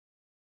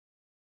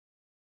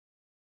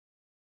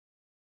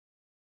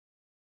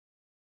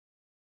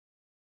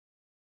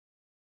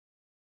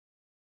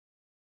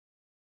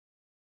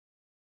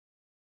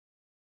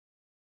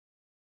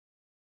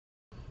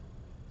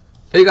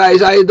Hey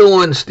guys, how you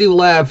doing? Steve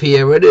Lav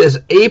here. It is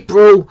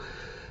April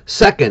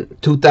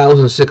 2nd,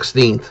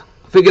 2016.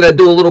 Figured I'd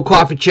do a little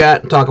coffee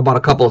chat and talk about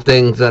a couple of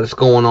things that's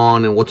going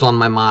on and what's on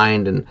my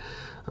mind, and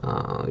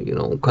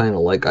kind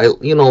of like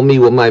me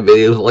with my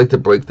videos, I like to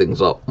break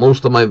things up.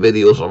 Most of my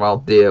videos are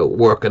out there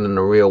working in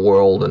the real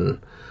world,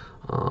 and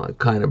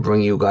kind of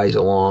bring you guys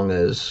along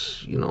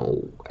as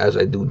as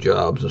I do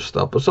jobs and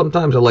stuff. But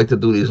sometimes I like to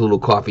do these little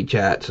coffee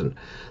chats and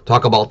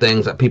talk about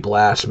things that people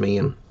ask me.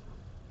 And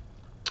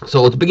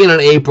so it's beginning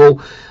of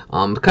April,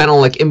 kind of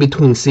like in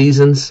between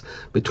seasons,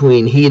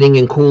 between heating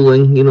and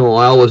cooling.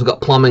 I always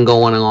got plumbing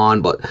going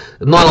on, but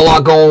not a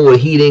lot going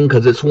with heating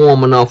because it's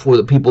warm enough where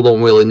the people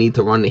don't really need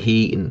to run the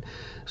heat, and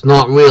it's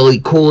not really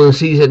cooling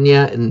season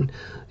yet. And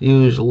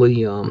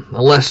usually,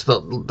 unless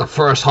the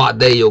first hot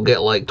day, you'll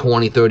get like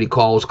 20-30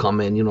 calls come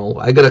in.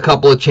 I got a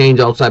couple of change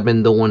outs I've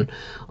been doing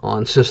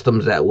on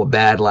systems that were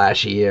bad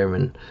last year,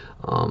 and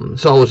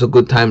it's always a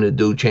good time to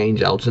do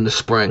change outs in the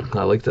spring.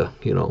 I like to,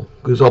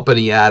 because up in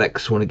the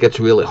attics when it gets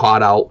really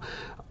hot out,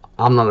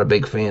 I'm not a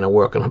big fan of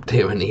working up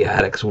there in the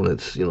attics when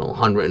it's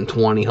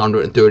 120,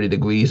 130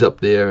 degrees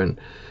up there. And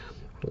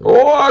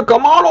oh,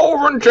 come on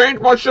over and change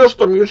my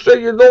system. You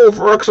say you do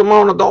for X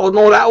amount of dollars.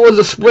 No, that was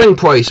a spring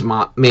price,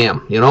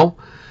 ma'am.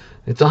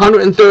 It's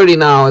 130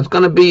 now. It's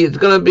gonna be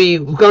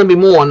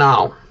more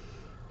now.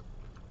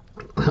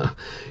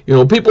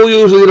 People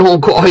usually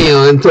don't call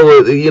you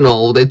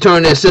until they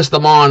turn their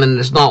system on and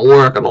it's not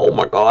working. Oh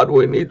my God,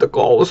 we need to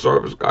call the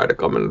service guy to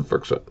come in and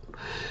fix it.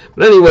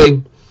 But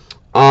anyway,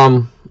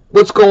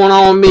 what's going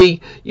on with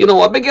me?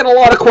 I've been getting a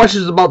lot of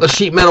questions about the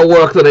sheet metal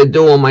work that I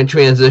do on my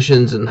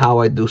transitions and how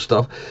I do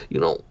stuff.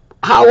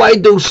 How I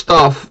do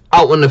stuff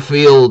out in the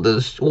field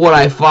is what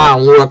I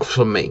found works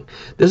for me.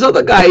 There's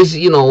other guys,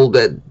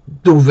 that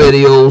do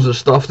videos and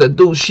stuff that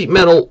do sheet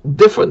metal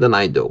different than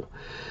I do.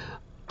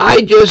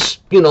 I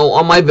just,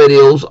 on my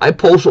videos, I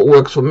post what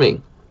works for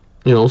me.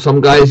 Some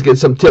guys get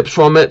some tips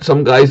from it.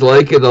 Some guys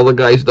like it. Other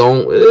guys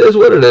don't. It is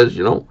what it is,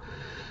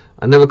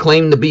 I never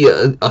claimed to be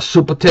a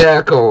super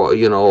tech or,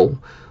 a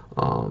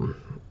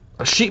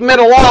sheet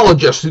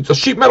metallurgist. It's a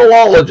sheet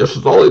metallurgist.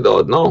 That's all he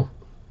does. No.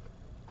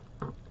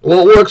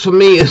 What works for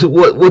me is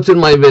what's in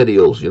my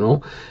videos,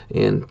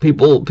 And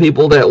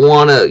people that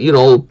want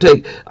to,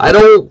 take...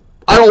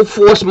 I don't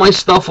force my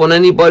stuff on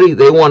anybody.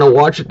 They want to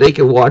watch it, they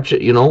can watch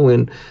it,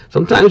 and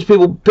sometimes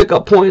people pick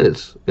up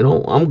pointers,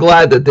 I'm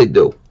glad that they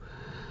do.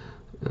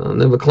 I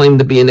never claimed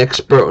to be an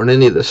expert on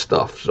any of this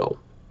stuff. So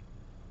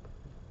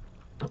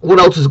what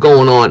else is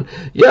going on?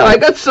 Yeah, I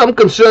got some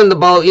concerned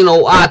about,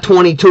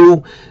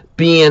 R22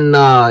 being,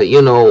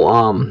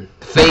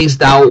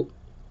 phased out,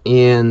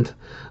 and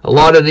a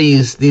lot of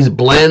these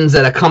blends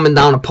that are coming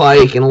down the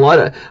pike, and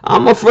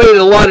I'm afraid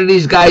a lot of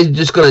these guys are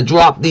just going to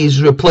drop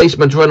these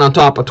replacements right on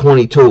top of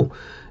 22,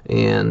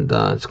 and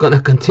it's going to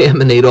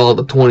contaminate all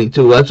the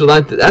 22. That's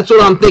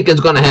what I'm thinking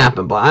is going to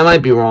happen, but I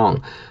might be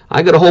wrong.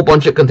 I got a whole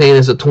bunch of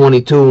containers of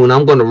 22, and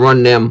I'm going to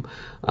run them.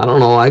 I don't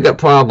know. I got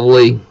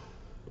probably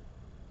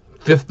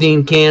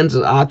 15 cans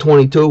of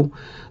R22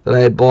 that I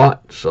had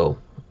bought, so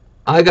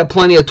I got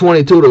plenty of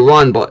 22 to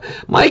run. But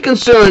my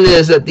concern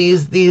is that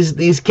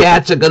these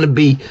cats are going to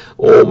be,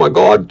 oh my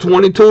God,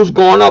 22's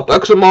gone up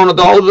X amount of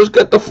dollars. Let's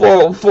get the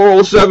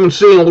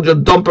 407C and we'll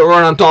just dump it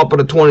right on top of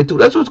the 22.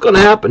 That's what's going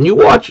to happen. You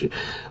watch,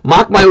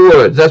 mark my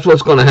words, that's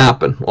what's going to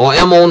happen. Or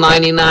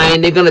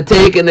MO99, they're going to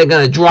take it and they're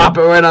going to drop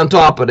it right on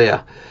top of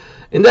there.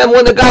 And then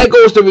when the guy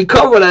goes to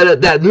recover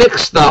that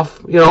mixed stuff,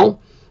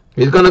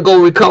 he's going to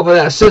go recover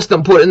that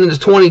system, put it in his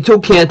 22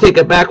 can, take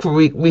it back for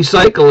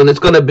recycle, and it's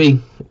going to be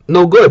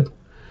no good.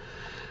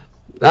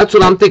 That's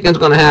what I'm thinking is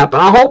going to happen.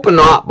 I'm hoping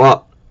not,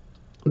 but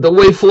the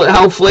way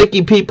how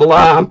flaky people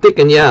are, I'm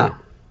thinking, yeah.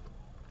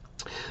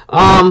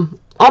 On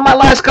my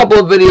last couple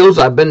of videos,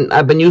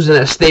 I've been using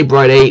that Stay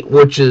Bright 8,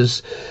 which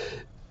is,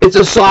 it's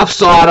a soft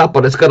solder,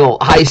 but it's got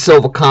a high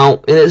silver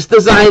count, and it's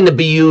designed to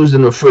be used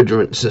in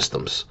refrigerant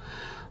systems.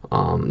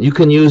 You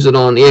can use it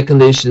on air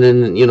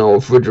conditioning,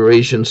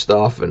 refrigeration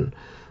stuff, and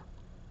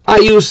I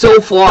use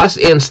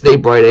Silfloss and Stay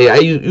Bright 8. I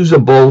use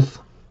them both.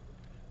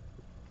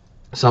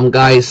 Some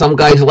guys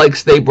like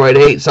Stay Bright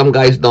 8, some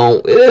guys don't.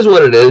 It is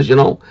what it is,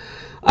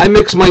 I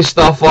mix my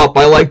stuff up.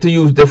 I like to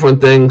use different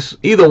things.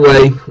 Either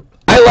way,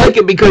 I like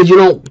it because you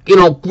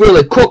don't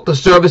really cook the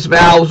service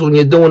valves when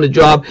you're doing the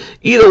job.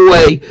 Either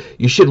way,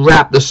 you should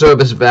wrap the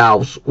service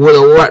valves with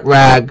a wet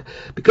rag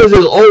because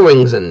there's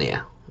O-rings in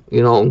there.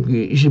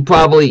 You should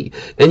probably,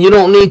 and you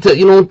don't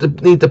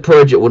need to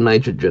purge it with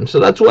nitrogen. So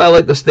that's why I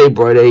like the Stay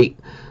Bright 8.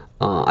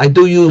 I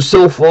do use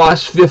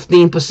Silfloss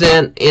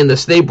 15%, and the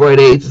Stay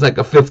Bright 8 is like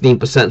a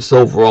 15%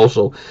 silver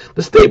also.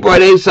 The Stay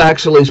Bright 8 is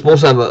actually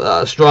supposed to have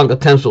a stronger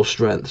tensile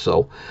strength,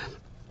 so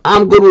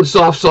I'm good with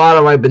soft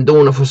solder. I've been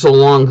doing it for so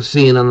long,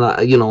 seeing,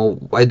 I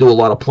do a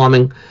lot of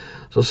plumbing.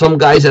 So some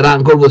guys that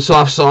aren't good with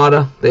soft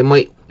solder, they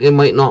might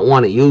not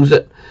want to use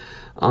it.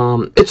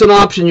 It's an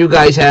option you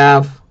guys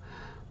have.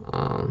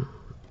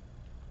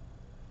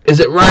 Is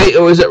it right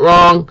or is it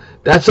wrong?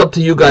 That's up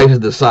to you guys to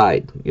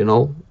decide,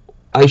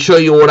 I show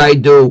you what I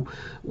do.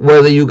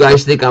 Whether you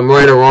guys think I'm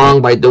right or wrong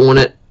by doing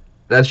it,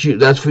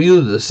 That's for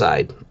you to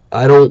decide.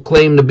 I don't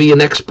claim to be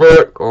an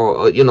expert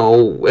or, you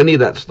know, any of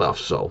that stuff.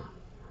 So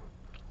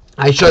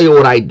I show you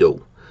what I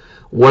do.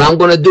 What I'm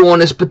going to do on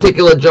this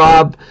particular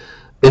job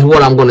is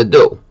what I'm going to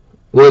do.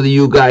 Whether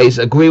you guys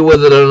agree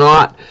with it or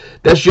not,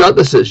 that's your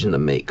decision to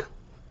make.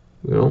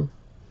 You know,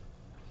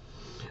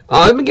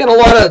 I've been getting a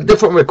lot of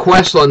different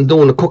requests on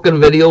doing the cooking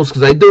videos,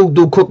 because I do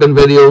cooking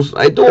videos.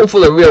 I do them for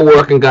the real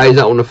working guys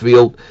out in the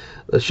field,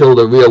 to show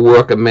the real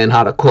working men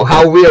how to cook,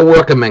 how real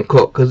working men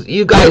cook. Because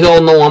you guys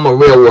all know I'm a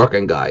real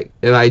working guy,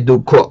 and I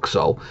do cook,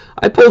 so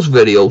I post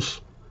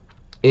videos.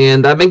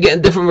 And I've been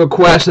getting different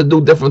requests to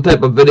do different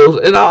type of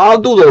videos, and I'll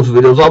do those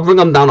videos. I'll bring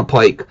them down the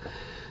pike.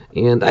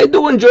 And I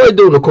do enjoy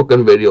doing the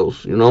cooking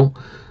videos, you know.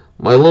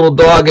 My little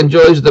dog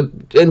enjoys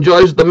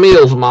the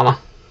meals, mama.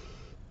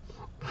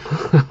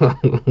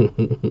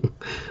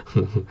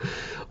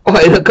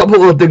 Alright, a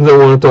couple of things I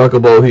want to talk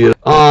about here.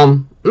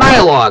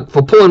 Nyalog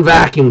for pulling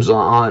vacuums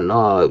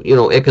on you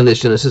know, air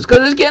conditioning systems.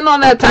 Because it's getting on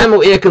that time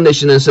of air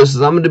conditioning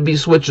systems. I'm going to be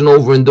switching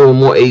over and doing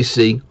more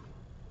AC.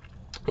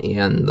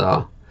 And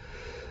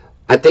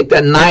I think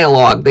that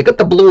Nyalog, they got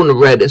the blue and the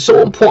red. It's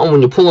so important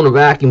when you're pulling a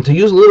vacuum to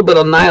use a little bit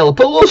of Nyalog.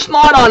 Put a little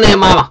snot on there,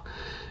 mama.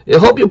 It'll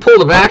help you pull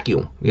the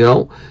vacuum, you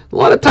know. A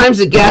lot of times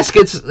the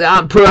gaskets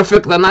aren't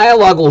perfect. The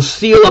Nyalog will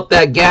seal up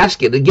that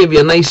gasket to give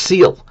you a nice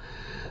seal.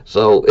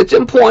 So it's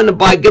important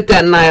to get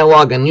that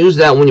Nyalog and use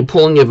that when you're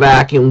pulling your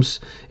vacuums.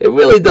 It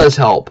really does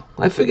help.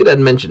 I figured I'd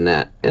mention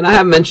that. And I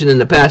have mentioned in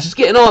the past, it's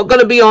getting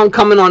going to be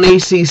coming on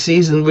AC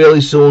season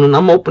really soon, and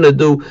I'm hoping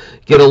to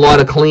get a lot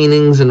of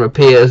cleanings and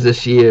repairs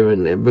this year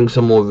and bring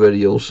some more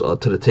videos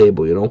to the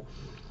table, you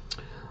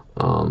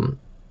know.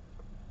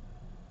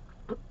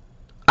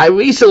 I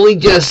recently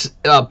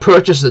just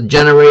purchased a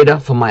generator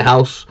for my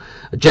house,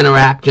 a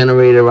Generac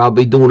generator. I'll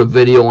be doing a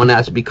video on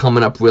that. To be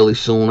coming up really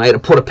soon. I had to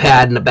put a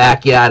pad in the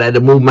backyard. I had to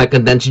move my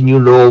condensing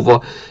unit over.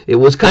 It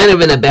was kind of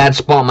in a bad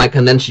spot, my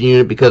condensing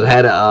unit, because I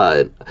had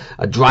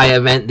a dry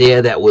vent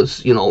there that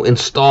was, you know,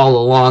 installed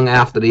along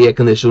after the air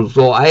conditioner.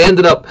 So I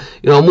ended up,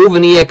 you know,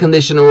 moving the air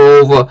conditioner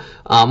over.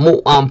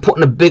 I'm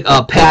putting a big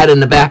pad in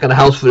the back of the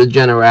house for the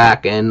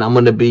Generac, and I'm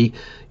going to be,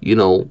 you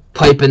know,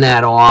 piping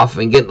that off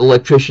and getting the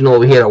electrician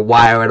over here to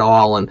wire it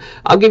all. And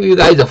I'll give you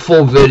guys a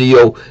full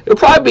video. It'll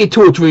probably be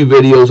 2 or 3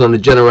 videos on the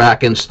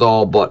Generac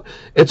install, but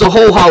it's a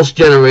whole house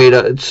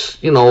generator.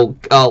 It's, you know,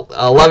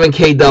 11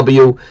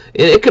 kW.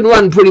 It can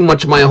run pretty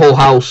much my whole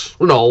house.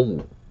 You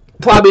know,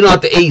 probably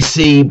not the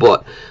AC,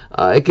 but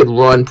it could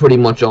run pretty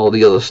much all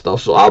the other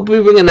stuff. So I'll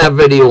be bringing that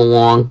video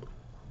along.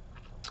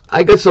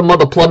 I got some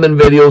other plumbing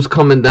videos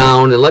coming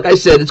down, and like I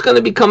said, it's going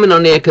to be coming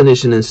on the air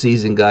conditioning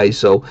season, guys,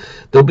 so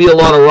there'll be a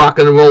lot of rock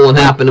and rolling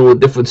happening with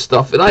different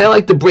stuff, and I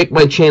like to break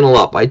my channel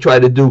up. I try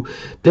to do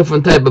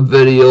different type of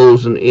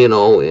videos, and, you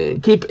know,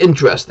 and keep it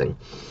interesting.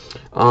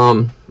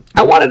 I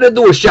wanted to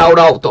do a shout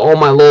out to all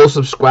my loyal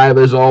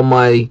subscribers, all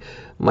my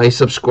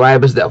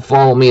subscribers that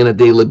follow me on a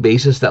daily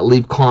basis, that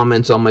leave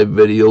comments on my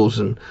videos.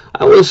 And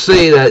I will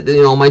say that,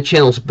 you know, my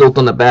channel's built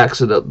on the backs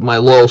of my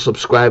loyal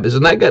subscribers,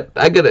 and I got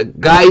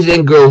guys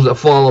and girls that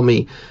follow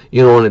me,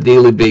 you know, on a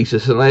daily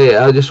basis, and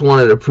I just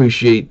wanted to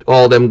appreciate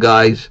all them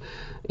guys.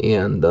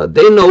 And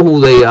they know who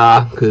they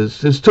are,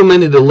 because there's too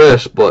many to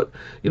list. But,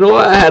 you know,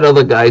 I had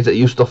other guys that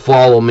used to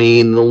follow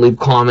me and don't leave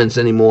comments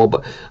anymore,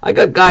 but I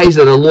got guys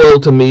that are loyal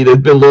to me.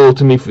 They've been loyal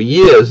to me for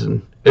years,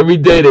 and every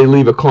day they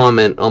leave a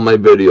comment on my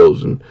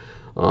videos. And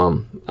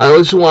I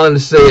just wanted to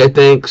say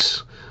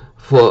thanks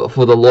for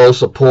the loyal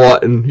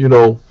support, and, you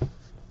know,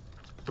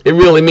 it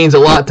really means a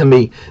lot to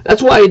me.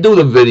 That's why I do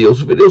the videos.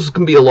 Videos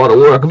can be a lot of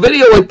work. A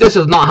video like this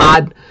is not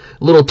hard.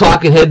 A little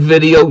talking head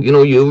video, you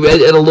know, you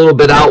edit a little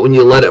bit out and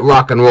you let it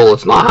rock and roll.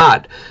 It's not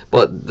hard.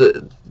 But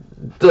the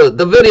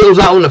videos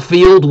out in the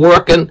field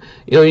working,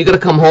 you know, you got to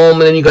come home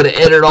and then you got to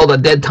edit all the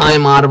dead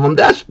time out of them.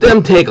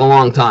 Them take a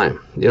long time,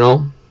 you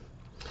know.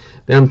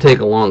 Them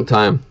take a long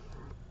time.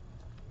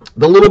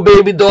 The little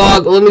baby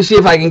dog, let me see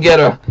if I can get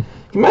her.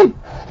 Come on.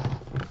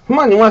 Come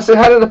on, you want to say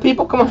hi to the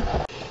people? Come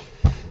on.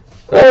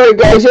 Alright,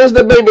 guys, here's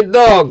the baby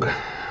dog.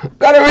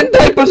 Got her in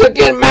diapers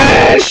again,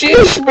 man.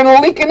 She's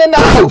been leaking in the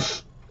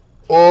house.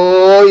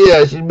 Oh,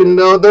 yeah, she's been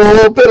doing the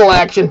whole piddle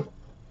action.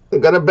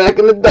 Got her back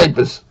in the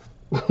diapers.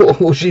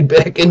 Oh, she's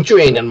back in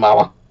training,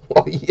 mama.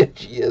 Oh, yeah,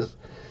 she is.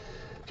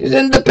 She's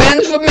in the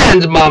pens for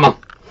men's, mama.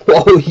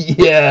 Oh,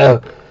 yeah.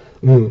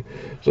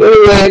 So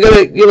anyway, I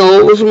gotta, you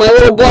know, this is my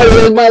little buddy,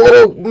 this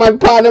is my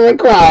partner in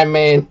crime,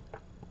 man.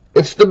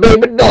 It's the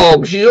baby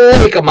dog. She's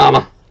awake,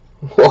 mama.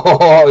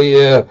 Oh,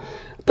 yeah.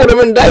 Put him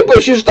in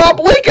diapers, she stopped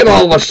leaking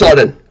all of a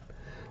sudden.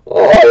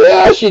 Oh,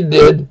 yeah, she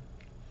did.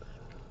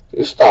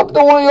 She stopped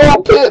doing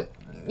your pit,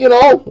 you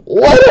know,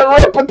 let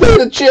it rip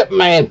potato chip,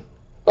 man.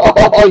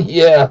 Oh,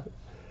 yeah.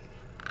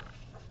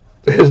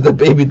 There's the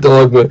baby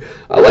dog, man.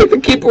 I like to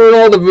keep her in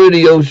all the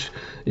videos.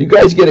 You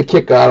guys get a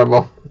kick out of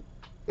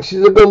her.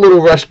 She's a good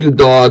little rescue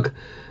dog,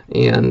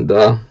 and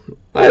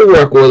I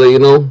work with her, you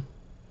know.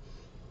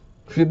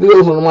 She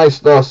deals with my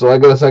stuff, so I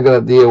guess I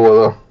gotta deal with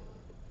her.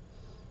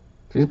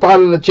 She's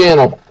part of the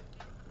channel.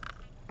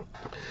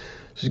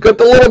 She's got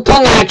the little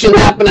tongue action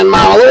happening,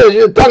 Mama. Look,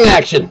 she's tongue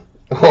action.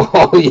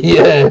 Oh,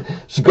 yeah.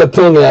 She's got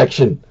tongue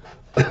action.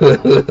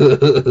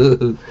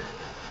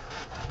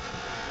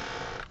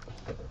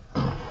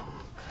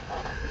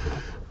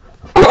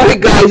 Alright,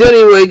 guys,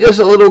 anyway, just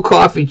a little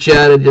coffee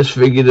chat. I just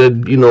figured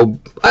that, you know,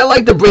 I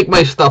like to break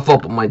my stuff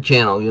up on my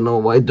channel. You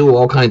know, I do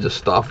all kinds of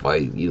stuff. I,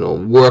 you know,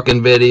 work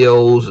in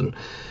videos, and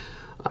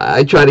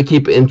I try to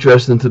keep it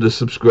interesting to the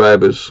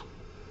subscribers,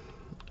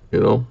 you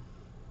know.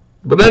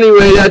 But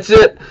anyway, that's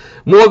it.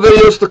 More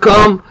videos to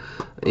come,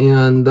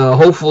 and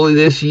hopefully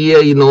this year,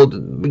 you know, the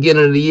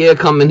beginning of the year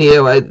coming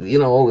here, you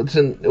know,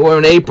 we're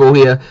in April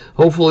here.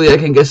 Hopefully I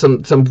can get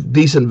some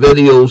decent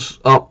videos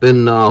up,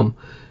 and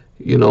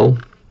you know,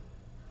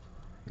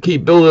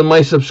 keep building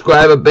my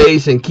subscriber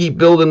base and keep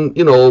building,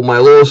 you know, my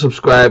loyal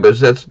subscribers.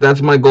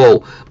 That's my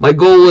goal. My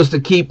goal is to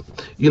keep,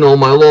 you know,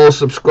 my loyal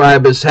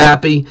subscribers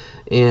happy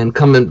and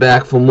coming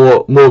back for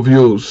more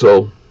views.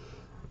 So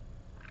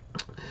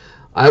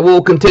I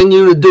will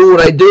continue to do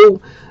what I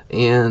do,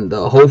 and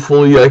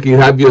hopefully I can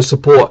have your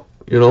support.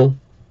 You know,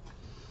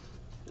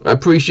 I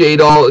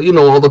appreciate all, you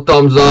know, all the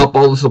thumbs up,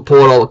 all the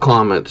support, all the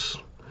comments.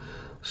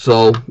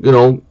 So, you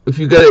know, if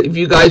you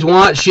guys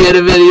want, share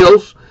the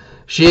videos.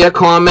 Share,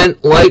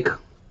 comment, like.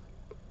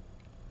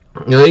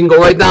 You know, you can go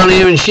right down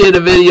here and share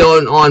the video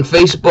on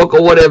Facebook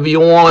or whatever you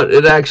want.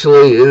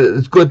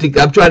 It's good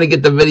to. I'm trying to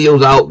get the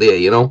videos out there.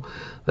 You know,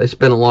 I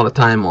spend a lot of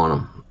time on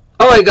them.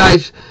 All right,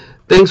 guys.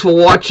 Thanks for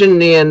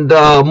watching, and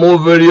more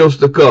videos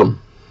to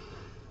come.